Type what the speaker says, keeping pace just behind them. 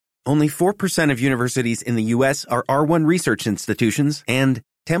Only 4% of universities in the U.S. are R1 research institutions, and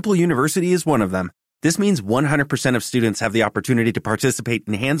Temple University is one of them. This means 100% of students have the opportunity to participate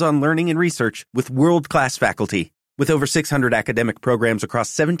in hands-on learning and research with world-class faculty. With over 600 academic programs across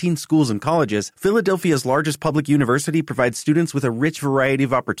 17 schools and colleges, Philadelphia's largest public university provides students with a rich variety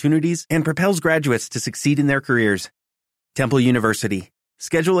of opportunities and propels graduates to succeed in their careers. Temple University.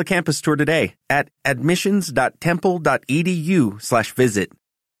 Schedule a campus tour today at admissions.temple.edu/visit.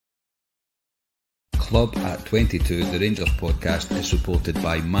 Club at 22, the Rangers podcast, is supported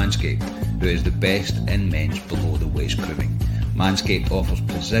by Manscaped, who is the best in men's below-the-waist grooming. Manscaped offers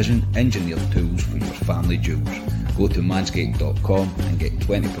precision-engineered tools for your family jewels. Go to manscaped.com and get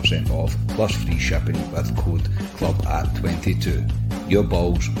 20% off plus free shipping with code CLUB@22. Your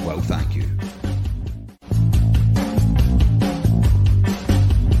balls will thank you.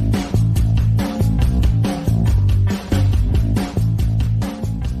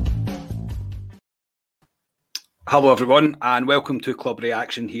 Hello everyone and welcome to Club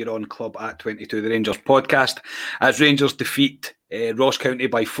Reaction here on Club at 22, the Rangers podcast, as Rangers defeat Ross County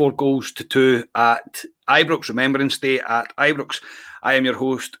by 4-2 at Ibrox Remembrance Day at Ibrox. I am your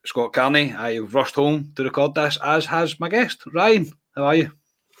host, Scott Carney. I have rushed home to record this, as has my guest, Ryan. How are you?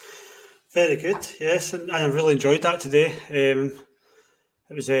 Very good, yes, and I really enjoyed that today. It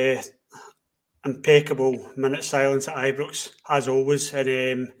was a impeccable minute silence at Ibrox, as always,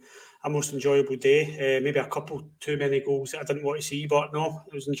 and a most enjoyable day. Maybe a couple too many goals that I didn't want to see, but no,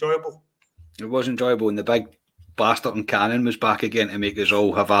 it was enjoyable. It was enjoyable, and the big bastard and Cannon was back again to make us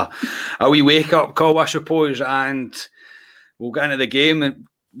all have a wee wake-up call, I suppose, and we'll get into the game. It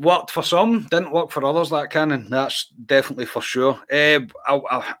worked for some, didn't work for others, that Cannon, that's definitely for sure.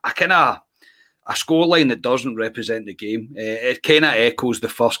 A scoreline that doesn't represent the game. It kind of echoes the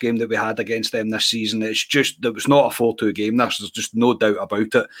first game that we had against them this season. It's just, it was not a 4-2 game. There's just no doubt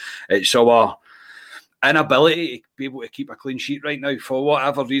about it. It's our inability to be able to keep a clean sheet right now for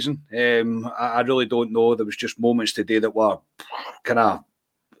whatever reason. I really don't know. There was just moments today that were kind of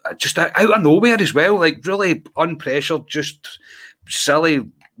just out of nowhere as well. Like really unpressured, just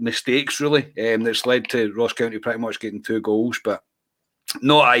silly mistakes really. That's led to Ross County pretty much getting 2 goals, but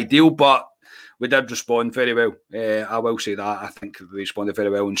not ideal. But we did respond very well. I will say that. I think we responded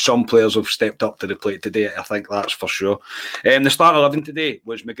very well. And some players have stepped up to the plate today. I think that's for sure. The start 11 today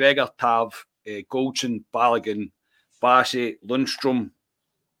was McGregor, Tav, Goldson, Balogun, Bassey, Lundstrom,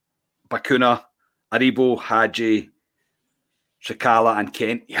 Bacuna, Aribo, Hadji, Sakala and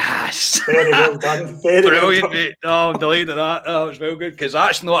Kent. Yes! Very well done. Brilliant, mate. Oh, I'm delighted at that. That was real good. Because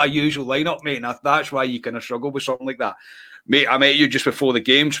that's not a usual lineup, mate. And that's why you kind of struggle with something like that. Mate, I met you just before the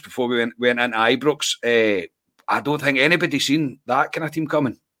games, before we went into Ibrox. I don't think anybody's seen that kind of team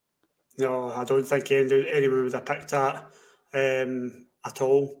coming. No, I don't think anyone would have picked that at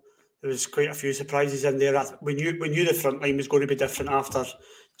all. There was quite a few surprises in there. We knew the front line was going to be different after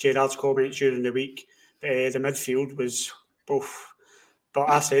Gerrard's comments during the week. The midfield was both. But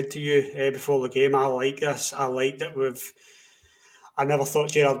I said to you before the game, I like this. I like that I never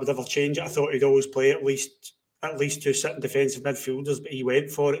thought Gerrard would ever change it. I thought he'd always play at least 2 sitting defensive midfielders, but he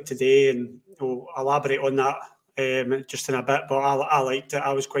went for it today, and we'll elaborate on that just in a bit. But I liked it.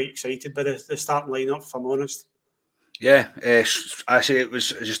 I was quite excited by the starting lineup, if I'm honest. Yeah, I say it was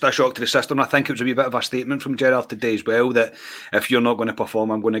just a shock to the system. I think it was a wee bit of a statement from Gerrard today as well, that if you're not going to perform,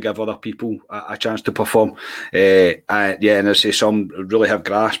 I'm going to give other people a chance to perform. And I say some really have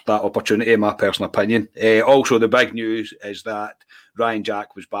grasped that opportunity, in my personal opinion. Also, the big news is that Ryan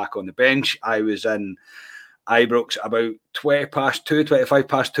Jack was back on the bench. I was in Ibrox about 25 past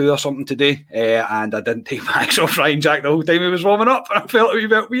 2 or something today, and I didn't take my eyes off Ryan Jack the whole time he was warming up. I felt a wee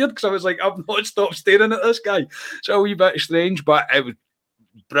bit weird because I was like, I've not stopped staring at this guy. So a wee bit strange, but it was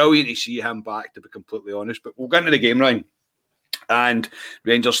brilliant to see him back, to be completely honest. But we'll get into the game, Ryan. And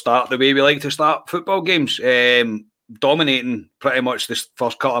Rangers start the way we like to start football games, dominating pretty much this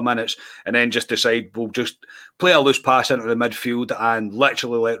first couple of minutes, and then just decide we'll just play a loose pass into the midfield and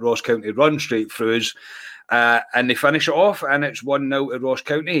literally let Ross County run straight through us. And they finish it off, and it's 1-0 to Ross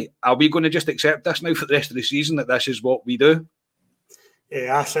County. Are we going to just accept this now for the rest of the season, that this is what we do?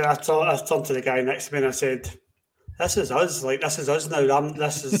 Yeah, I turned to the guy next to me and I said, this is us. Like, this is us now.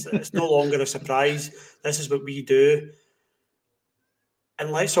 It's no longer a surprise. This is what we do.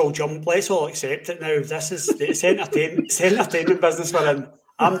 And let's all accept it now. It's entertainment business we're in.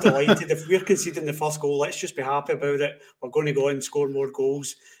 I'm delighted. If we're conceding the first goal, let's just be happy about it. We're going to go and score more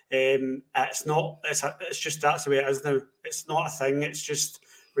goals. It's just that's the way it is now. It's not a thing. It's just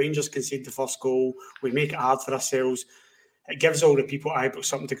Rangers concede the first goal. We make it hard for ourselves. It gives all the people at Ibrox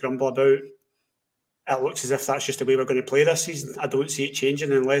something to grumble about. it looks as if that's just the way we're going to play this season. I don't see it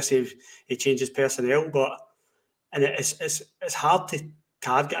changing unless he changes personnel. And it's hard to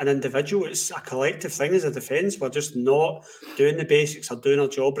target an individual. It's a collective thing as a defence. We're just not doing the basics or doing our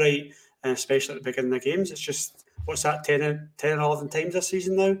job right, and especially at the beginning of games. It's just, what's that, 10 or 11 times this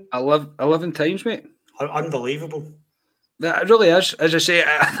season now? 11 times, mate. Unbelievable. It really is. As I say,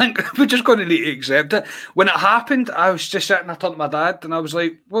 I think we're just going to need to accept it. When it happened, I was just sitting, I turned to my dad and I was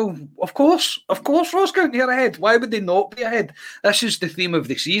like, well, of course Ross County are ahead. Why would they not be ahead? This is the theme of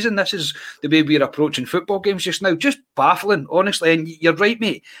the season. This is the way we're approaching football games just now. Just baffling, honestly. And you're right,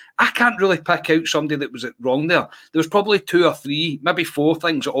 mate. I can't really pick out somebody that was wrong there. There was probably 2 or 3, maybe 4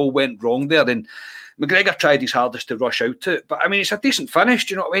 things that all went wrong there. And McGregor tried his hardest to rush out to it. But, I mean, it's a decent finish,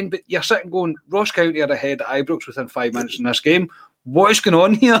 do you know what I mean? But you're sitting going, Ross County are ahead at Ibrox within 5 minutes in this game. What is going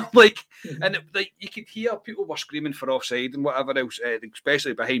on here? And you could hear people were screaming for offside and whatever else,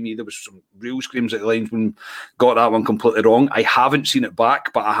 especially behind me. There was some real screams that the linesman got that one completely wrong. I haven't seen it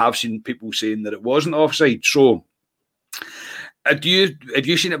back, but I have seen people saying that it wasn't offside. So, have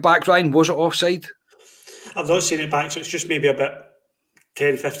you seen it back, Ryan? Was it offside? I've not seen it back, so it's just maybe a bit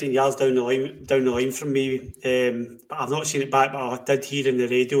 10, 15 yards down the line from me. But I've not seen it back, but I did hear in the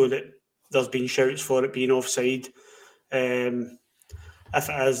radio that there's been shouts for it being offside. If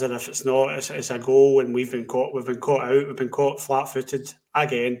it is and if it's not, it's a goal, and we've been caught out, we've been caught flat-footed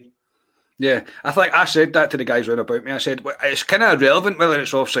again. Yeah, I think I said that to the guys round about me. I said, it's kind of irrelevant whether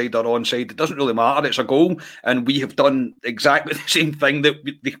it's offside or onside. It doesn't really matter. It's a goal, and we have done exactly the same thing that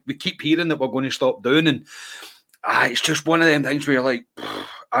we keep hearing that we're going to stop doing. And it's just one of them things where you're like,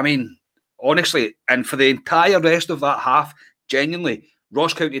 I mean, honestly, and for the entire rest of that half, genuinely,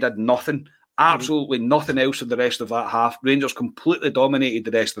 Ross County did nothing. Absolutely nothing else in the rest of that half. Rangers completely dominated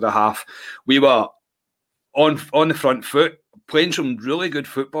the rest of the half. We were on the front foot, playing some really good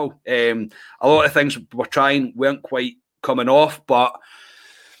football. A lot of things we're trying weren't quite coming off, but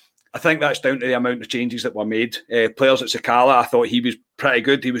I think that's down to the amount of changes that were made. Players at Sakala, I thought he was pretty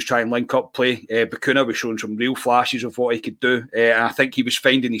good. He was trying link up play. Bakuna was showing some real flashes of what he could do. And I think he was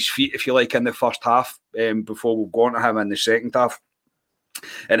finding his feet, if you like, in the first half before we'll go on to him in the second half.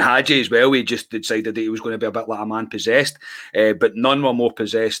 And Hadji as well, he just decided that he was going to be a bit like a man possessed. But none were more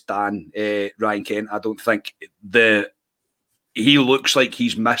possessed than Ryan Kent. I don't think he looks like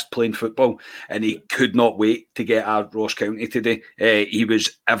he's missed playing football, and he could not wait to get at Ross County today. He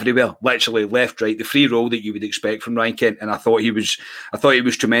was everywhere, literally left, right, the free role that you would expect from Ryan Kent. And I thought he was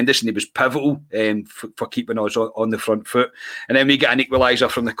tremendous, and he was pivotal for keeping us on the front foot. And then we get an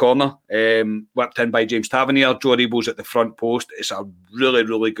equaliser from the corner, whipped in by James Tavernier. Joe Aribo's at the front post. It's a really,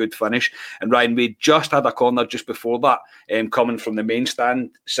 really good finish. And Ryan, we just had a corner just before that, coming from the main stand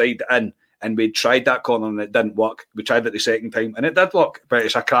side in. And we tried that corner and it didn't work. We tried it the second time and it did work, but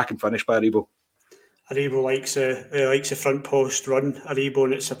it's a cracking finish by Aribo. Aribo likes a front post run, Aribo,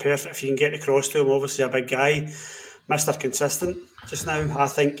 and it's a perfect, if you can get across to him, obviously a big guy. Mr. Consistent just now. I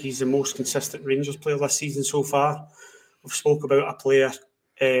think he's the most consistent Rangers player this season so far. We've spoke about a player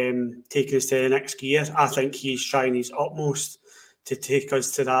taking us to the next gear. I think he's trying his utmost to take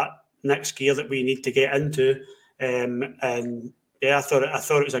us to that next gear that we need to get into. And yeah, I thought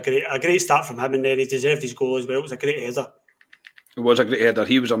it was a great start from him, and then he deserved his goal as well. It was a great header. It was a great header.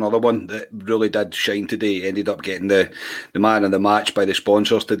 He was another one that really did shine today. He ended up getting the man of the match by the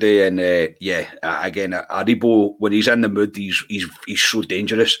sponsors today. And again, Aribo, when he's in the mood, he's so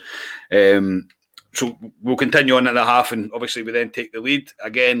dangerous. So we'll continue on in the half, and obviously we then take the lead.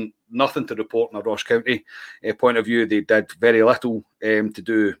 Again, nothing to report on a Ross County point of view. They did very little to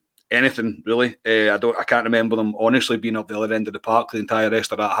do anything really. I can't remember them honestly being up the other end of the park the entire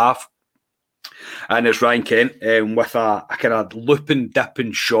rest of that half. And it's Ryan Kent with a kind of looping,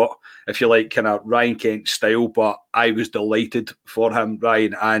 dipping shot, if you like, kind of Ryan Kent style. But I was delighted for him,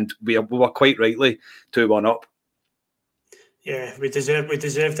 Ryan, and we were quite rightly 2-1 up. Yeah, we deserved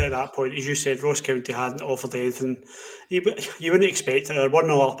it at that point. As you said, Ross County hadn't offered anything. You wouldn't expect it. They're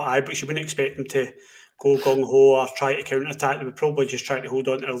 1-0 up at Ibrox. You wouldn't expect them to go gung-ho or try to counter-attack. They would probably just try to hold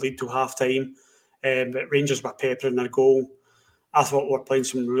on to their lead till half-time. But Rangers were peppering their goal. I thought we were playing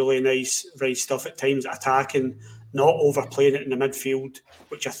some really nice right stuff at times, attacking, not overplaying it in the midfield,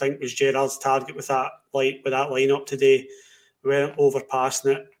 which I think was Gerrard's target with that line-up today. We weren't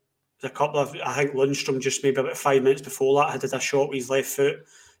overpassing it. There's a couple of, I think Lundstrom just maybe about 5 minutes before that had a shot with his left foot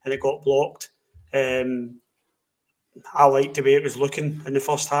and it got blocked. I liked the way it was looking in the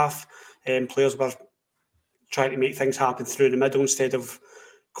first half. Players were trying to make things happen through the middle instead of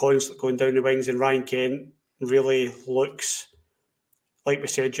constantly going down the wings, and Ryan Kent really looks, like we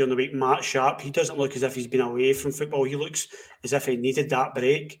said during the week, match sharp. He doesn't look as if he's been away from football. He looks as if he needed that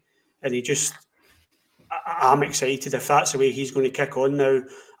break, and he just I'm excited. If that's the way he's going to kick on now,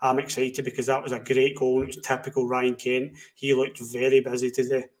 I'm excited because that was a great goal. It was typical Ryan Kent. He looked very busy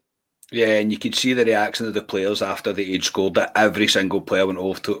today. Yeah, and you could see the reaction of the players after the age scored that every single player went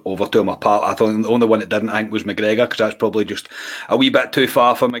over to him. Apart, I thought the only one that didn't, I think, was McGregor, because that's probably just a wee bit too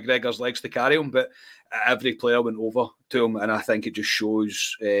far for McGregor's legs to carry him. But every player went over to him, and I think it just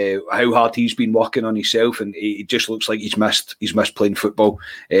shows how hard he's been working on himself, and he just looks like he's missed playing football.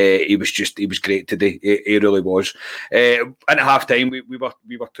 He was great today. He really was. And at half time, we were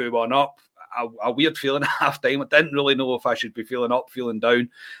 2-1 up. A weird feeling at half time. I didn't really know if I should be feeling up, feeling down,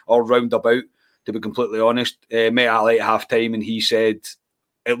 or round about, to be completely honest. Met Ali at half time, and he said,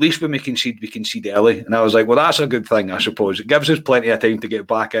 at least when we concede early. And I was like, well, that's a good thing, I suppose. It gives us plenty of time to get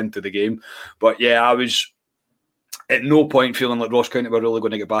back into the game. But yeah, I was at no point feeling like Ross County were really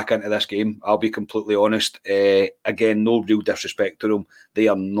going to get back into this game. I'll be completely honest. Again, no real disrespect to them. They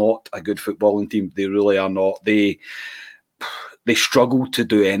are not a good footballing team. They really are not. They struggled to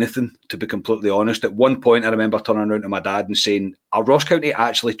do anything, to be completely honest. At one point, I remember turning around to my dad and saying, are Ross County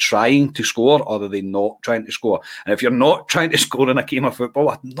actually trying to score, or are they not trying to score? And if you're not trying to score in a game of football,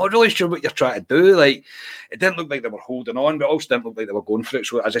 I'm not really sure what you're trying to do. Like, it didn't look like they were holding on, but it also didn't look like they were going for it.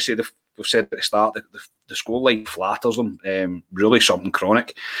 So, as I said, we've said at the start, the scoreline flatters them. Really something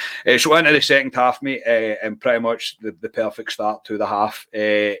chronic. So into the second half, mate, and pretty much the perfect start to the half.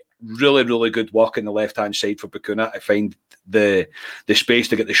 Really, really good work in the left-hand side for Bacuna to find the space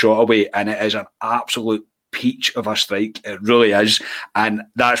to get the shot away, and it is an absolute peach of a strike. It really is, and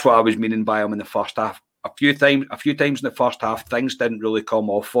that's what I was meaning by him in the first half. A few times in the first half, things didn't really come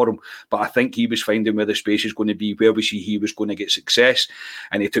off for him, but I think he was finding where the space is going to be, where we see he was going to get success,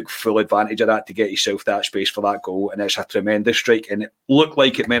 and he took full advantage of that to get himself that space for that goal, and it's a tremendous strike, and it looked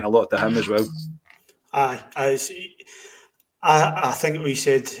like it meant a lot to him as well. I think we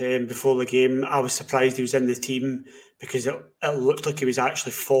said before the game, I was surprised he was in the team because it looked like he was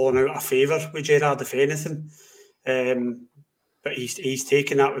actually falling out of favour with Gerrard, if anything. But he's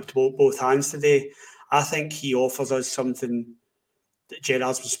taken that with both hands today. I think he offers us something that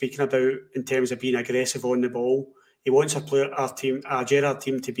Gerrard's been speaking about in terms of being aggressive on the ball. He wants our Gerrard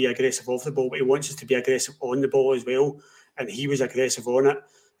team to be aggressive off the ball, but he wants us to be aggressive on the ball as well. And he was aggressive on it.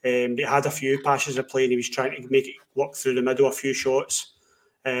 He had a few passes of play and he was trying to make it work through the middle, a few shots.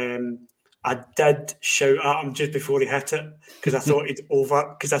 I did shout at him just before he hit it because I thought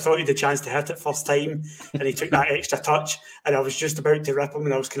he'd a chance to hit it first time, and he took that extra touch, and I was just about to rip him,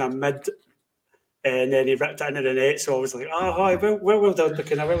 and I was kind of mid, and then he ripped it into the net. So I was like, well done,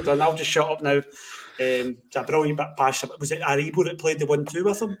 Bacuna, well done. I'll just shut up now. It's a brilliant bit pass. Was it Aribo that played the 1-2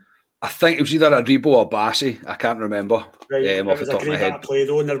 with him? I think it was either Aribo or Bassi. I can't remember. Right, off the top of my head. Play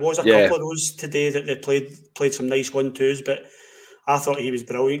though, and there was a couple of those today that they played some nice 1-2s, but I thought he was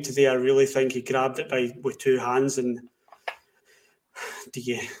brilliant today. I really think he grabbed it with two hands. And do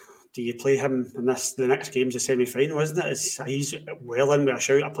you play him in the next game's a semi-final, isn't it? He's well in with a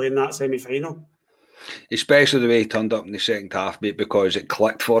shout at playing that semi-final. Especially the way he turned up in the second half, mate, because it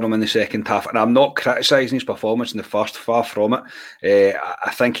clicked for him in the second half. And I'm not criticising his performance in the first, far from it.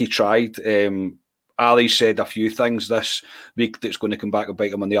 I think he tried. Ali said a few things this week that's going to come back and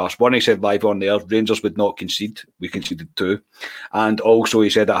bite him on the arse. One, he said live on there, Rangers would not concede. We conceded 2. And also he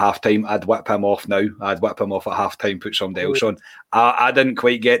said at half-time, I'd whip him off now. I'd whip him off at half-time, put somebody else on. I didn't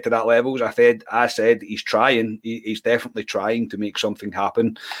quite get to that level. I said he's trying. He's definitely trying to make something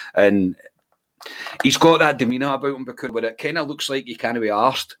happen. And he's got that demeanour about him because it kind of looks like he can't be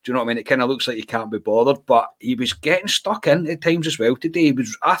arsed. Do you know what I mean? It kind of looks like he can't be bothered, but he was getting stuck in at times as well today.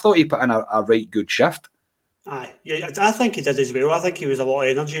 I thought he put in a right good shift. Aye, yeah, I think he did as well. I think he was a lot of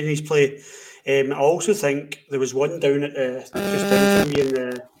energy in his play. I also think there was one down at just down from me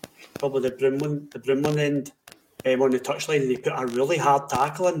in probably the Brimlin end on the touchline, and he put a really hard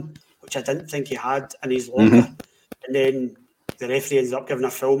tackle in, which I didn't think he had in his locker. Mm-hmm. And then the referee ended up giving a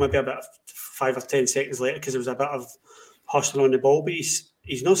foul maybe about 5 or 10 seconds later because there was a bit of hustling on the ball, but he's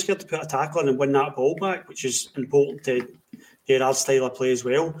not scared to put a tackle in and win that ball back, which is important to Gerrard's style of play as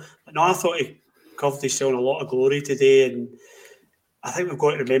well. But no, I thought he covered himself in a lot of glory today, and I think we've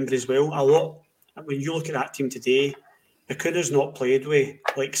got to remember as well, when you look at that team today, Bacuna's not played with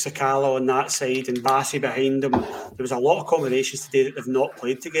like Sakala on that side and Bassi behind him. There was a lot of combinations today that they've not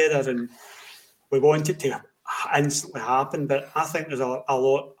played together, and we want it to instantly happen, but I think there's a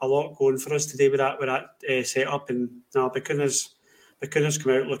lot going for us today with that setup, and now Bacuna's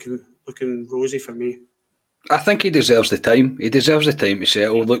come out looking rosy for me. I think he deserves the time. He deserves the time to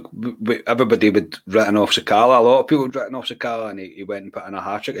settle. Look, everybody would written off Sakala. A lot of people would written off Sakala, and he went and put in a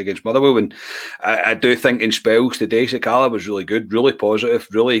hat-trick against Motherwell. And I do think in spells today, Sakala was really good, really positive,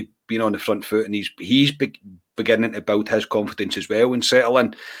 really being on the front foot, and he's beginning to build his confidence as well and settle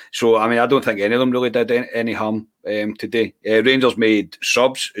in. So, I mean, I don't think any of them really did any harm today. Rangers made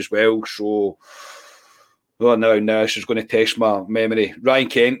subs as well, so... Well, now this is going to test my memory. Ryan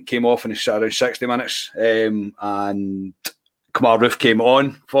Kent came off in around 60 minutes, and Kamar Roof came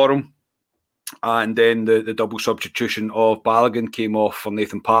on for him. And then the double substitution of Balogun came off for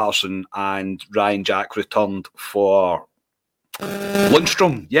Nathan Patterson, and Ryan Jack returned for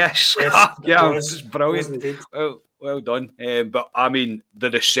Lundstrom. Yes. Yeah, it was brilliant. Well done. But, I mean, the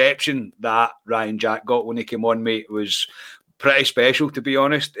reception that Ryan Jack got when he came on, mate, was... pretty special, to be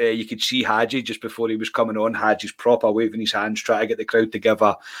honest. You could see Hadji just before he was coming on. Hadji's proper waving his hands, trying to get the crowd to give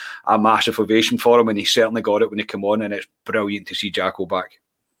a massive ovation for him, and he certainly got it when he came on, and it's brilliant to see Jacko back.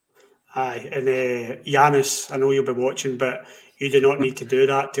 Aye, and Giannis, I know you'll be watching, but you do not need to do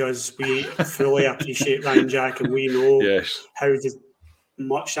that to us. We fully appreciate Ryan Jack, and we know how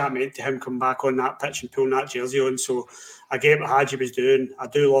much that meant to him come back on that pitch and pulling that jersey on. So I get what Hadji was doing. I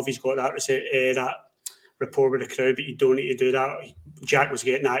do love he's got that rapport with the crowd, but you don't need to do that. Jack was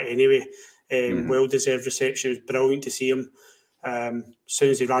getting that anyway. Well-deserved reception. It was brilliant to see him. As soon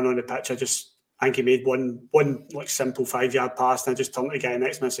as he ran on the pitch, I think he made one like simple 5-yard pass, and I just turned to the guy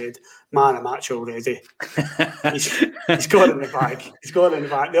next to me and said, "Man, I'm at you already." he's got it in the bag. He's got it in the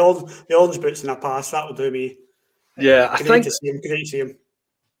bag. The orange boots in a pass, that'll do me. Yeah, I think... Great to see him.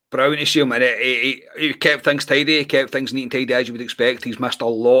 Brilliant to see him, and he kept things tidy. He kept things neat and tidy, as you would expect. He's missed a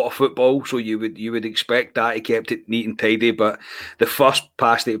lot of football, so you would expect that. He kept it neat and tidy, but the first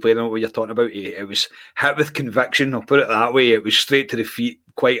pass that he played on, what you're talking about, it was hit with conviction. I'll put it that way. It was straight to the feet,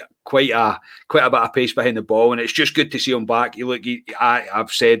 quite a bit of pace behind the ball, and it's just good to see him back.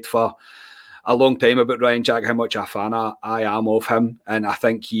 I've said for a long time about Ryan Jack how much a fan I am of him, and I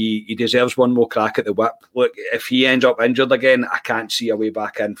think he deserves one more crack at the whip. Look, if he ends up injured again, I can't see a way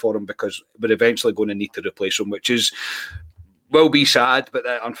back in for him, because we're eventually going to need to replace him, which will be sad, but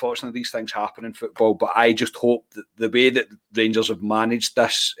unfortunately these things happen in football. But I just hope that the way that Rangers have managed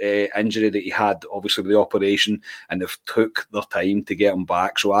this injury that he had, obviously with the operation, and they've took their time to get him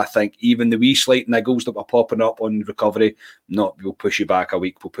back. So I think even the wee slight niggles that were popping up on recovery, we'll push you back a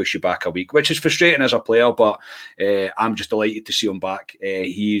week, which is frustrating as a player, but I'm just delighted to see him back.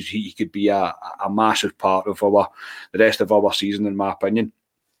 He could be a massive part of the rest of our season, in my opinion.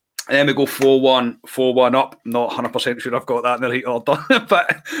 And then we go 4-1 up. Not 100% sure I've got that in the right order,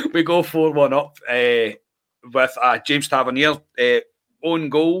 but we go 4-1 up with James Tavernier own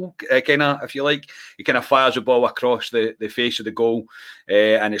goal, kind of, if you like. He kind of fires the ball across the face of the goal,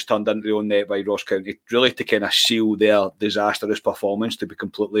 and it's turned into the own net by Ross County, really to kind of seal their disastrous performance, to be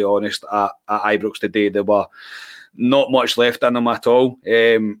completely honest. At Ibrox today, there were not much left in them at all.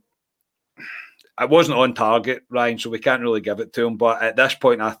 It wasn't on target, Ryan, so we can't really give it to him. But at this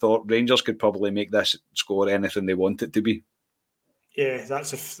point, I thought Rangers could probably make this score anything they want it to be. Yeah,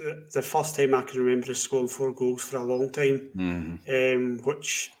 that's the first time I can remember us scoring 4 goals for a long time,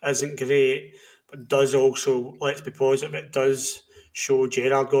 which isn't great, but does also, let's be positive, it does show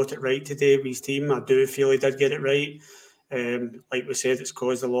Gerrard got it right today with his team. I do feel he did get it right. Like we said, it's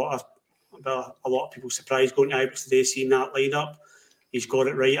caused a lot of people surprised going to Ibrox today, seeing that lineup. He's got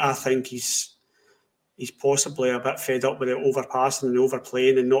it right. I think he's possibly a bit fed up with it overpassing and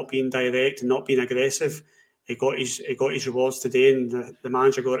overplaying and not being direct and not being aggressive. He got his rewards today, and the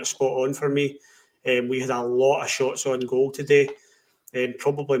manager got it spot on for me. We had a lot of shots on goal today,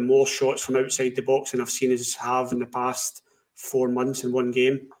 probably more shots from outside the box than I've seen us have in the past 4 months in one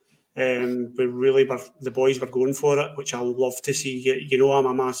game. The boys were going for it, which I love to see. You know,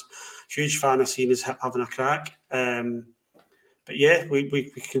 I'm a huge fan of seeing us having a crack. But yeah,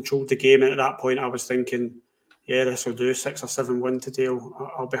 we controlled the game, and at that point I was thinking, yeah, this will do 6 or 7 win today.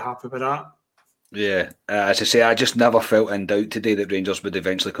 I'll be happy with that. Yeah, as I say, I just never felt in doubt today that Rangers would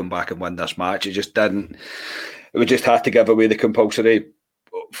eventually come back and win this match. It just didn't. We just had to give away the compulsory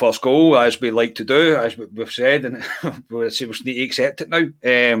first goal, as we like to do, as we've said, and we need to accept it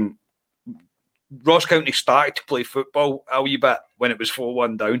now. Ross County started to play football a wee bit when it was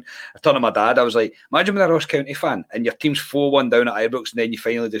 4-1 down. I turned to my dad, I was like, imagine being a Ross County fan and your team's 4-1 down at Ibrox, and then you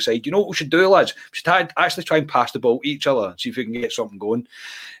finally decide, you know what we should do, lads? We should actually try and pass the ball to each other, see if we can get something going.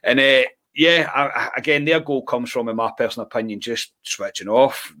 And again, their goal comes from, in my personal opinion, just switching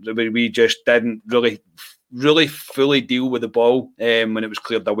off. We just didn't really fully deal with the ball when it was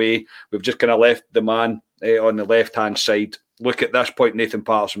cleared away. We've just kind of left the man on the left-hand side look at this point, Nathan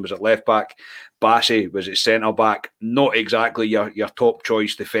Patterson was at left back, Bassey was at centre back. Not exactly your top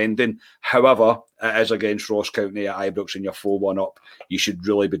choice defending. However, it is against Ross County at Ibrox and you're 4-1 up. You should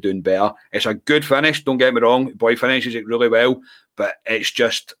really be doing better. It's a good finish, don't get me wrong. Boy finishes it really well, but it's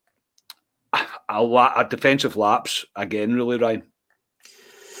just a defensive lapse again, really, Ryan.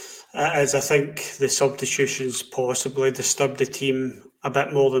 As I think the substitutions possibly disturbed the team a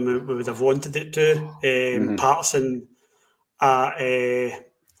bit more than we would have wanted it to. Patterson at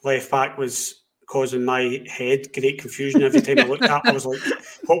left back was causing my head great confusion every time I looked at. I was like,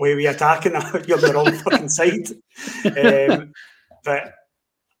 "What way are we attacking? You're on the wrong fucking side." But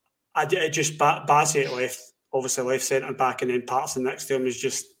it just Bassey at left, obviously left centre back, and then Patterson next to him is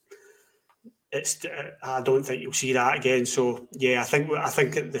just. I don't think you'll see that again. So yeah, I think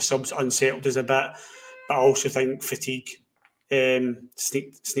the subs unsettled us a bit, but I also think fatigue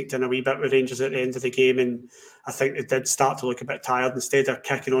sneaked in a wee bit with Rangers at the end of the game, and I think they did start to look a bit tired instead of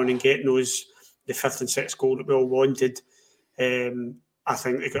kicking on and getting the fifth and sixth goal that we all wanted. I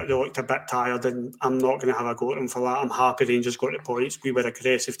think they looked a bit tired, and I'm not going to have a go at them for that. I'm happy Rangers got the points. We were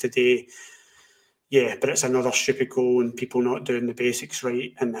aggressive today. Yeah, but it's another stupid goal and people not doing the basics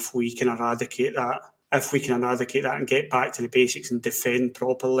right. And if we can eradicate that and get back to the basics and defend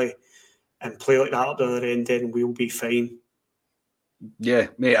properly and play like that at the other end, then we'll be fine. Yeah,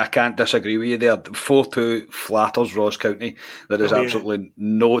 mate, I can't disagree with you there. 4-2 flatters Ross County. There is absolutely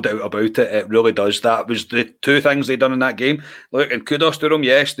no doubt about it. It really does. That was the two things they done in that game. Look, and kudos to them.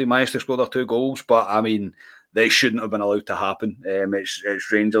 Yes, they managed to score their 2 goals, but I mean, they shouldn't have been allowed to happen.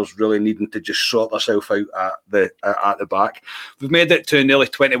 It's Rangers really needing to just sort themselves out at the back. We've made it to nearly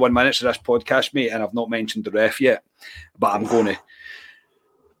 21 minutes of this podcast, mate, and I've not mentioned the ref yet, but I'm going to.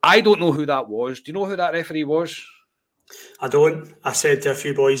 I don't know who that was. Do you know who that referee was? I don't. I said to a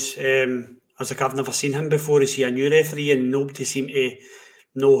few boys, I was like, I've never seen him before. Is he a new referee? And nobody seemed to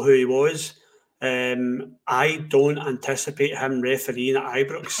know who he was. I don't anticipate him refereeing at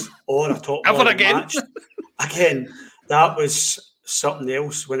Ibrox or a top match. Again, that was something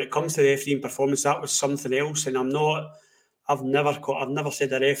else. When it comes to refereeing performance, that was something else. And I've never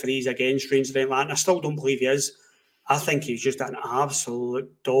said a referee's against Rangers or anything like that. I still don't believe he is. I think he's just an absolute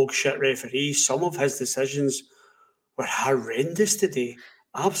dog shit referee. Some of his decisions were horrendous today.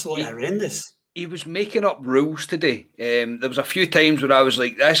 Absolutely horrendous. He was making up rules today. There was a few times where I was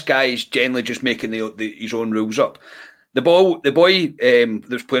like, this guy is generally just making his own rules up. The boy that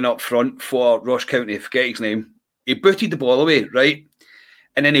was playing up front for Ross County, I forget his name, he booted the ball away, right?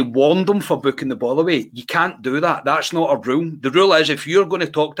 And then he warned him for booking the ball away. You can't do that. That's not a rule. The rule is if you're going to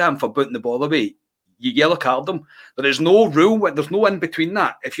talk to him for booting the ball away, you yellow card them. There is no rule. There's no in between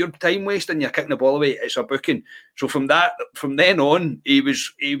that. If you're time wasting, you're kicking the ball away, it's a booking. So from then on, he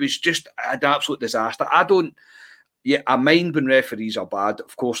was just an absolute disaster. I mind when referees are bad.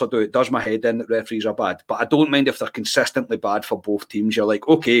 Of course I do. It does my head in that referees are bad. But I don't mind if they're consistently bad for both teams. You're like,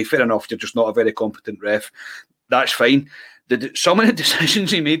 okay, fair enough. You're just not a very competent ref. That's fine. Some of the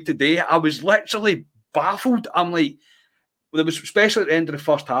decisions he made today, I was literally baffled. I'm like, there was, especially at the end of the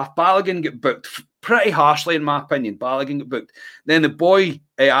first half, Balogun got booked pretty harshly, in my opinion. Balogun got booked. Then the boy,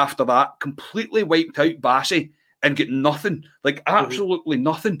 after that, completely wiped out Bassey and get nothing, like absolutely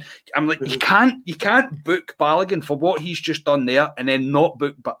nothing. I'm like, you can't book Balogun for what he's just done there, and then not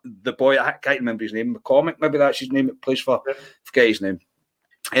book the boy. I can't remember his name. McCormick, maybe that's his name. It plays for. Forget his name.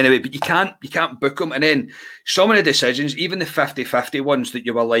 Anyway, but you can't book him. And then some of the decisions, even the 50-50 ones that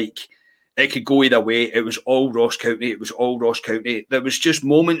you were like, it could go either way. It was all Ross County. There was just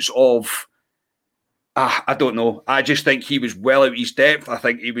moments of, I don't know. I just think he was well out of his depth. I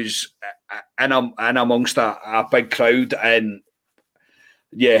think he was in amongst a big crowd. And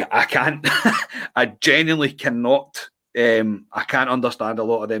yeah, I can't, I genuinely cannot, I can't understand a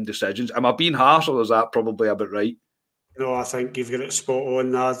lot of them decisions. Am I being harsh, or is that probably a bit right? No, I think you've got it spot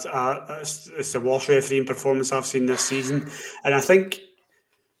on. It's the worst refereeing performance I've seen this season. And I think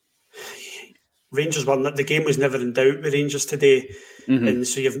Rangers the game was never in doubt with Rangers today. And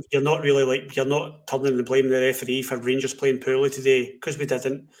so you're not turning and blaming the referee for Rangers playing poorly today, because we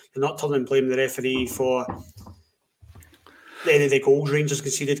didn't. You're not turning and blaming the referee for any of the goals Rangers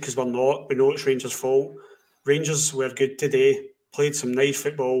conceded, because we're not. We know it's Rangers' fault. Rangers were good today, played some nice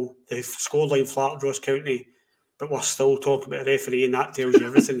football. The scoreline flattered Ross County, but we're still talking about a referee, and that tells you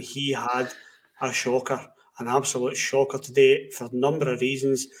everything. He had a shocker, an absolute shocker today for a number of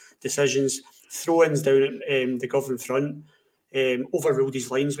reasons. Decisions, throw-ins down at the Govan front, overruled his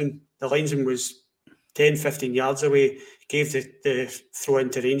linesman. The linesman was 10, 15 yards away, gave the throw-in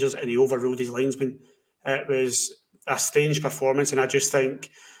to Rangers, and he overruled his linesman. It was a strange performance, and I just think,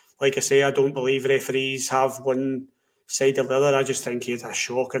 like I say, I don't believe referees have one side of the other. I just think he had a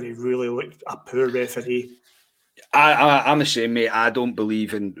shock and he really looked a poor referee. I'm the same, mate. I don't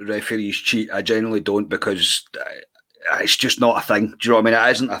believe in referees cheat. I genuinely don't, because it's just not a thing. Do you know what I mean?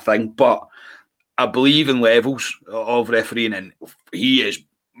 It isn't a thing. But I believe in levels of refereeing, and he is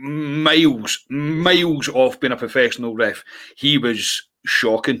miles off being a professional ref. He was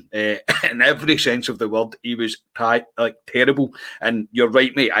shocking in every sense of the word. He was terrible. And you're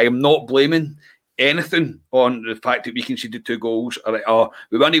right, mate. I am not blaming anything on the fact that we conceded 2 goals, or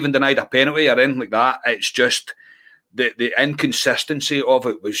we weren't even denied a penalty or anything like that. It's just the inconsistency of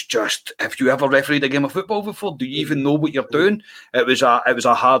it was just, have you ever refereed a game of football before? Do you even know what you're doing? It was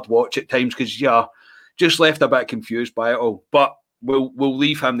a hard watch at times, because you're just left a bit confused by it all. But we'll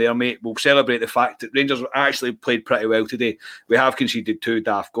leave him there, mate. We'll celebrate the fact that Rangers actually played pretty well today. We have conceded 2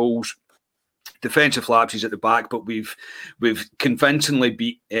 daft goals. Defensive lapses at the back, but we've convincingly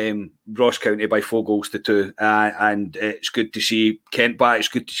beat Ross County by 4 goals to 2, and it's good to see Kent back. It's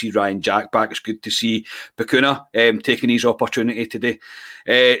good to see Ryan Jack back. It's good to see Bacuna taking his opportunity today.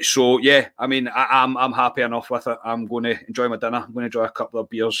 So yeah, I mean, I'm happy enough with it. I'm going to enjoy my dinner. I'm going to enjoy a couple of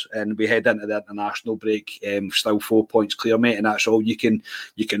beers, and we head into the international break. Still 4 points clear, mate, and that's all you can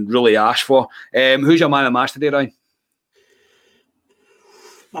really ask for. Who's your man of the match today, Ryan?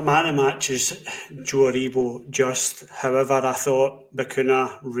 My man of the match is Joe Aribo. However, I thought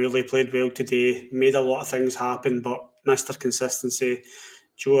Bacuna really played well today, made a lot of things happen, but Mr. Consistency,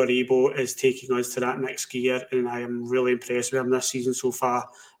 Joe Aribo, is taking us to that next gear, and I am really impressed with him this season so far,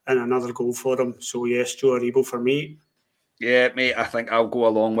 and another goal for him. So yes, Joe Aribo for me. Yeah, mate, I think I'll go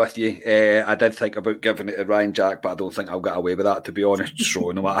along with you. I did think about giving it to Ryan Jack, but I don't think I'll get away with that, to be honest.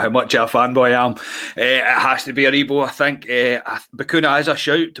 So no matter how much of a fanboy I am, it has to be Aribo, I think. Bacuna is a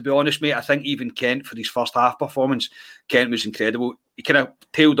shout, to be honest, mate. I think even Kent, for his first half performance, Kent was incredible. He kind of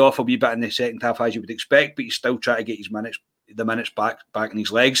tailed off a wee bit in the second half, as you would expect, but he's still trying to get the minutes back in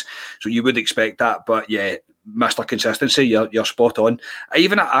his legs. So you would expect that. But yeah, Mr. Consistency, you're spot on.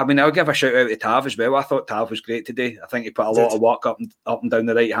 I'll give a shout out to Tav as well. I thought Tav was great today. I think he put a lot of work up and down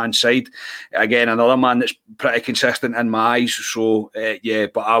the right hand side. Again, another man that's pretty consistent in my eyes. So yeah,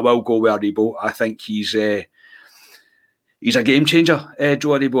 but I will go with Aribo. I think he's a game changer, Joe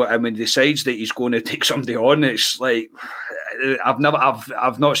Aribo. And when he decides that he's going to take somebody on, it's like I've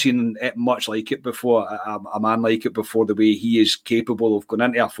not seen it much like it before. A man like it before, the way he is capable of going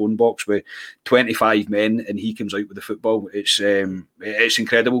into a phone box with 25 men and he comes out with the football. It's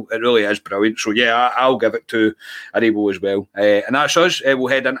incredible. It really is brilliant. So yeah, I'll give it to Aribo as well. And that's us. We'll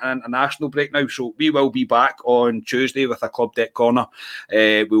head into a national break now. So we will be back on Tuesday with a Club Deck Corner.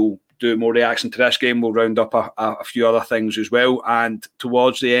 We'll do more reaction to this game. We'll round up a few other things as well, and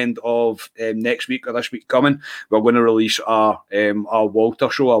towards the end of next week or this week coming, we're going to release our Walter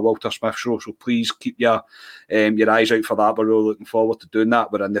show, our Walter Smith show, so please keep your eyes out for that. We're really looking forward to doing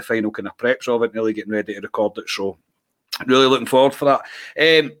that. We're in the final kind of preps of it, nearly getting ready to record it, so really looking forward for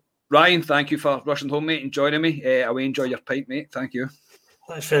that. Ryan, thank you for rushing home, mate, and joining me. I will enjoy your pint, mate. Thank you.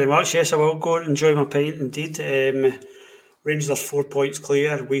 Thanks very much. Yes, I will go and enjoy my pint indeed. Rangers are 4 points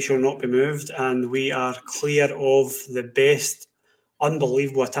clear. We shall not be moved, and we are clear of the best,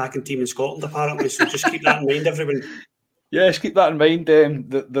 unbelievable attacking team in Scotland, apparently. So just keep that in mind, everyone. Yes, keep that in mind.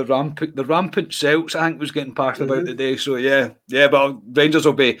 The rampant Celts, I think, was getting passed about today. So yeah, but Rangers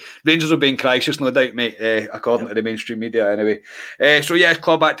will be in crisis, no doubt, mate. According to the mainstream media, anyway. So yes,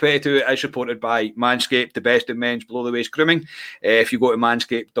 Club at 22 is supported by Manscaped, the best in men's below the waist grooming. If you go to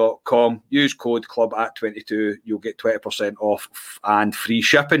manscaped.com, use code Club at 22, you'll get 20% off and free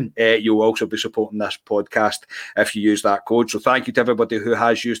shipping. You'll also be supporting this podcast if you use that code. So thank you to everybody who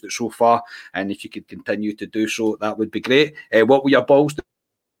has used it so far, and if you could continue to do so, that would be great. What were your balls do?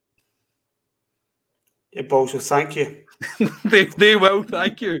 Your balls will thank you. they will,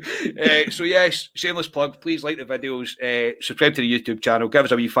 thank you. So yes, shameless plug, please like the videos, subscribe to the YouTube channel, give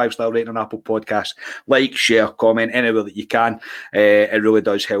us a wee 5-star rating on Apple Podcasts, like, share, comment anywhere that you can. It really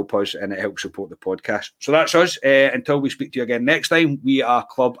does help us, and it helps support the podcast. So that's us. Until we speak to you again next time, we are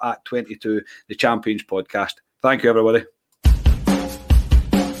Club at 22, the Champions Podcast. Thank you, everybody.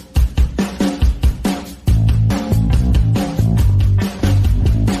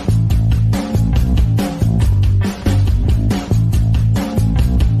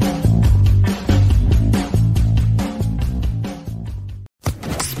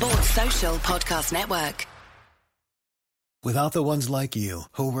 Podcast Network. Without the ones like you,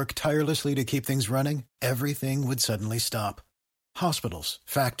 who work tirelessly to keep things running, everything would suddenly stop. Hospitals,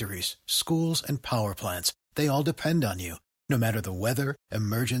 factories, schools, and power plants, they all depend on you. No matter the weather,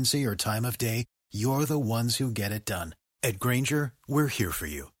 emergency, or time of day, you're the ones who get it done. At Grainger, we're here for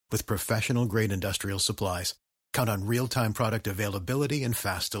you with professional-grade industrial supplies. Count on real-time product availability and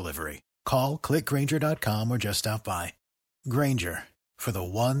fast delivery. Call, click Grainger.com, or just stop by. Grainger, for the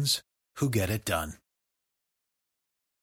ones who get it done.